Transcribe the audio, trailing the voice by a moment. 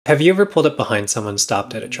Have you ever pulled up behind someone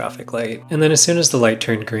stopped at a traffic light, and then as soon as the light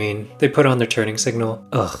turned green, they put on their turning signal?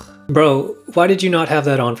 Ugh. Bro, why did you not have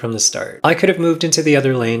that on from the start? I could have moved into the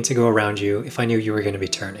other lane to go around you if I knew you were going to be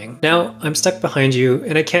turning. Now, I'm stuck behind you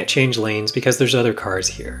and I can't change lanes because there's other cars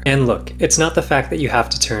here. And look, it's not the fact that you have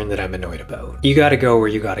to turn that I'm annoyed about. You gotta go where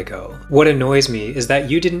you gotta go. What annoys me is that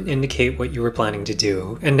you didn't indicate what you were planning to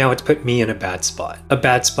do, and now it's put me in a bad spot. A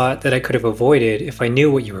bad spot that I could have avoided if I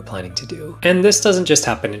knew what you were planning to do. And this doesn't just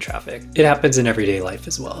happen in traffic. It happens in everyday life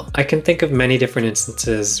as well. I can think of many different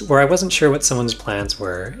instances where I wasn't sure what someone's plans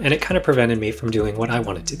were, and it kind of prevented me from doing what I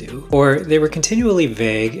wanted to do. Or they were continually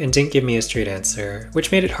vague and didn't give me a straight answer,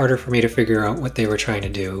 which made it harder for me to figure out what they were trying to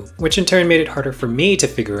do, which in turn made it harder for me to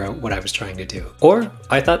figure out what I was trying to do. Or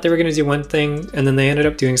I thought they were going to do one thing and then they ended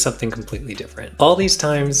up doing something completely different. All these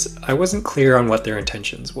times, I wasn't clear on what their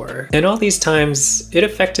intentions were. And all these times, it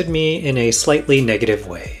affected me in a slightly negative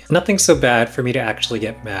way. Nothing so bad for me to actually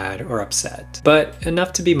get mad or upset, but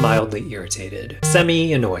enough to be mildly irritated,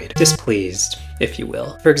 semi-annoyed, displeased, if you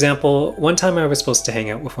will. For example, one time I was supposed to hang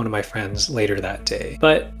out with one of my friends later that day,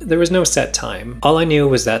 but there was no set time. All I knew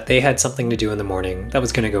was that they had something to do in the morning that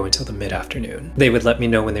was going to go until the mid-afternoon. They would let me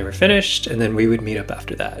know when they were finished, and then we would meet up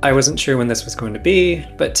after that. I wasn't sure when this was going to be,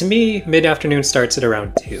 but to me, mid-afternoon starts at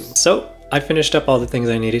around 2. So I finished up all the things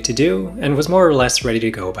I needed to do and was more or less ready to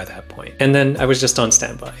go by that point. And then I was just on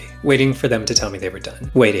standby, waiting for them to tell me they were done.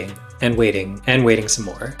 Waiting and waiting and waiting some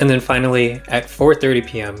more. And then finally, at 4:30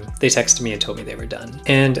 p.m., they texted me and told me they were done.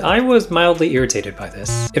 And I was mildly irritated by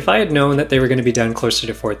this. If I had known that they were going to be done closer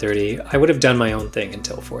to 4:30, I would have done my own thing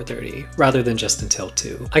until 4:30, rather than just until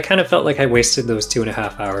 2. I kind of felt like I wasted those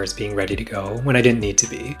 2.5 hours being ready to go when I didn't need to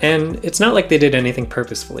be. And it's not like they did anything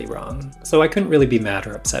purposefully wrong, so I couldn't really be mad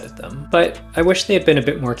or upset at them. But I wish they had been a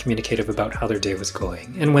bit more communicative about how their day was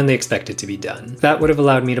going and when they expected to be done. That would have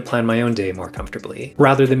allowed me to plan my own day more comfortably,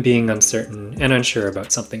 rather than being uncertain and unsure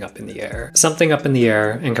about something up in the air. Something up in the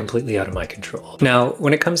air and completely out of my control. Now,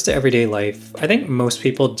 when it comes to everyday life, I think most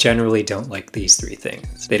people generally don't like these 3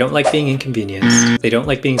 things. They don't like being inconvenienced, they don't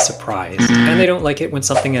like being surprised, and they don't like it when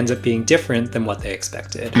something ends up being different than what they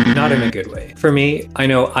expected. Not in a good way. For me, I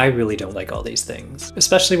know I really don't like all these things,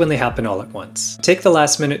 especially when they happen all at once. Take the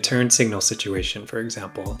last minute turn signal situation, for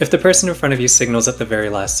example. If the person in front of you signals at the very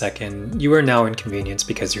last second, you are now inconvenienced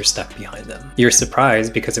because you're stuck behind them. You're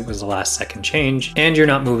surprised because it was the last second change, and you're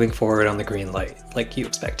not moving forward on the green light like you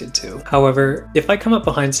expected to. However, if I come up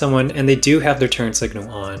behind someone and they do have their turn signal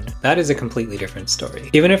on, that is a completely different story.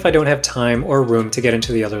 Even if I don't have time or room to get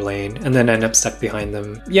into the other lane and then end up stuck behind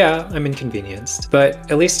them, yeah, I'm inconvenienced, but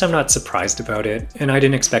at least I'm not surprised about it, and I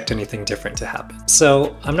didn't expect anything different to happen.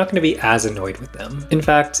 So I'm not going to be as annoyed with them. In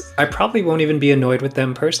fact, I probably won't even be annoyed with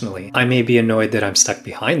them personally. I may be annoyed that I'm stuck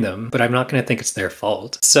behind them, but I'm not going to think it's their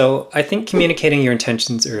fault. So I think communicating your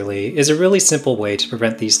intentions early is a really simple way to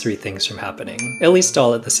prevent these 3 things from happening, at least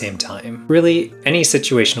all at the same time. Really, any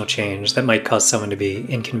situational change that might cause someone to be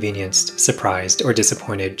inconvenienced, surprised, or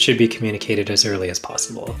disappointed should be communicated as early as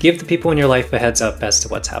possible. Give the people in your life a heads up as to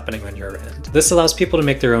what's happening on your end. This allows people to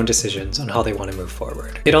make their own decisions on how they want to move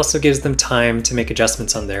forward. It also gives them time to make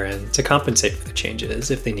adjustments on their end to compensate for the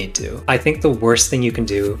changes if they need to. I think the worst thing you can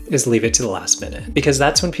do is leave it to the last minute, because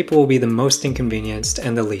that's when people will be the most inconvenienced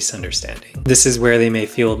and the least understanding. This is where they may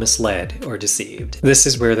feel misled or deceived. This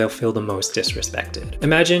is where they'll feel the most disrespected.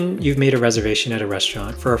 Imagine you've made a reservation at a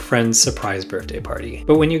restaurant for a friend's surprise birthday party,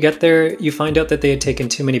 but when you get there, you find out that they had taken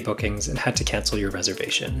too many bookings and had to cancel your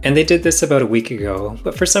reservation. And they did this about a week ago,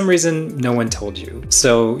 but for some reason, no one told you.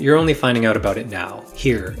 So you're only finding out about it now,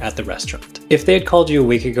 here at the restaurant. If they had called you a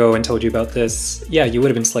week ago and told you about this, yeah, you would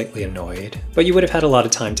have been slightly annoyed, but you would have had a lot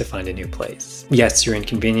of time to find a new place. Yes, you're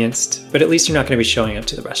inconvenienced, but at least you're not going to be showing up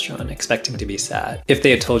to the restaurant expecting to be sad. If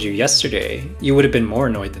they had told you yesterday, you would have been more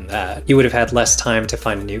annoyed than that. You would have had less time to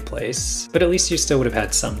find a new place, but at least you still would have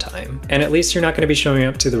had some time. And at least you're not going to be showing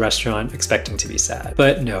up to the restaurant expecting to be sad.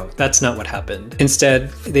 But no, that's not what happened. Instead,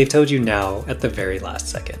 they've told you now at the very last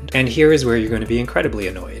second. And here is where you're going to be incredibly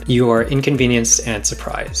annoyed. You are inconvenienced and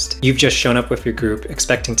surprised. You've just shown up with your group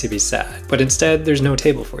expecting to be sad, but instead there's no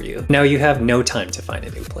table for you. Now you have no time to find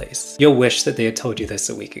a new place. You'll wish that they had told you this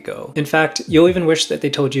a week ago. In fact, you'll even wish that they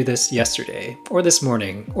told you this yesterday, or this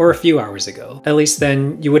morning, or a few hours ago. At least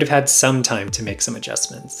then, you would have had some time to make some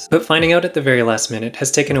adjustments. But finding out at the very last minute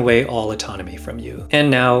has taken away all autonomy from you. And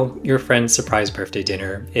now, your friend's surprise birthday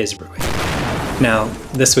dinner is ruined. Now,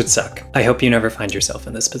 this would suck. I hope you never find yourself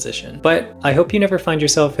in this position. But I hope you never find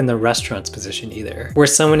yourself in the restaurant's position either, where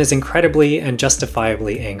someone is incredibly and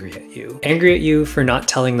justifiably angry at you. Angry at you for not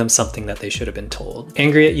telling them something that they should have been told.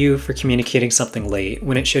 Angry at you for communicating something late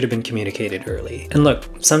when it should have been communicated early. And look,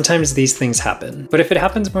 sometimes these things happen, but if it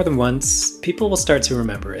happens more than once, people will start to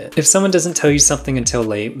remember it. If someone doesn't tell you something until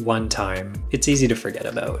late one time, it's easy to forget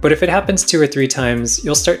about. But if it happens 2 or 3 times,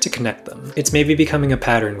 you'll start to connect them. It's maybe becoming a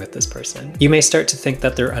pattern with this person. You may start to think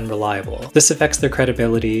that they're unreliable. This affects their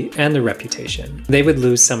credibility and their reputation. They would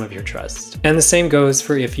lose some of your trust. And the same goes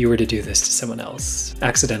for if you were to do this to someone else,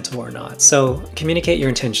 accidental or not. So communicate your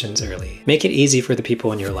intentions early. Make it easy for the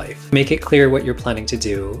people in your life. Make it clear what you're planning to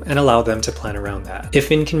do and allow them to plan around that.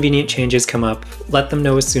 If inconvenient changes come up, let them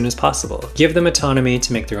know as soon as possible. Give them autonomy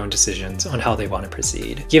to make their own decisions on how they want to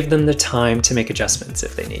proceed. Give them the time to make adjustments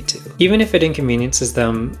if they need to. Even if it inconveniences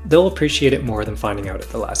them, they'll appreciate it more than finding out at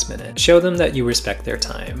the last minute. Show them that you respect their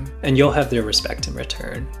time, and you'll have their respect in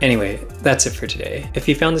return. Anyway, that's it for today. If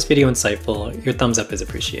you found this video insightful, your thumbs up is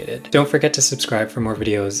appreciated. Don't forget to subscribe for more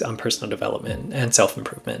videos on personal development and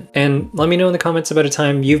self-improvement. And let me know in the comments about a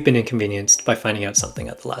time you've been inconvenienced by finding out something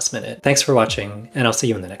at the last minute. Thanks for watching, and I'll see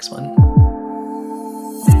you in the next one.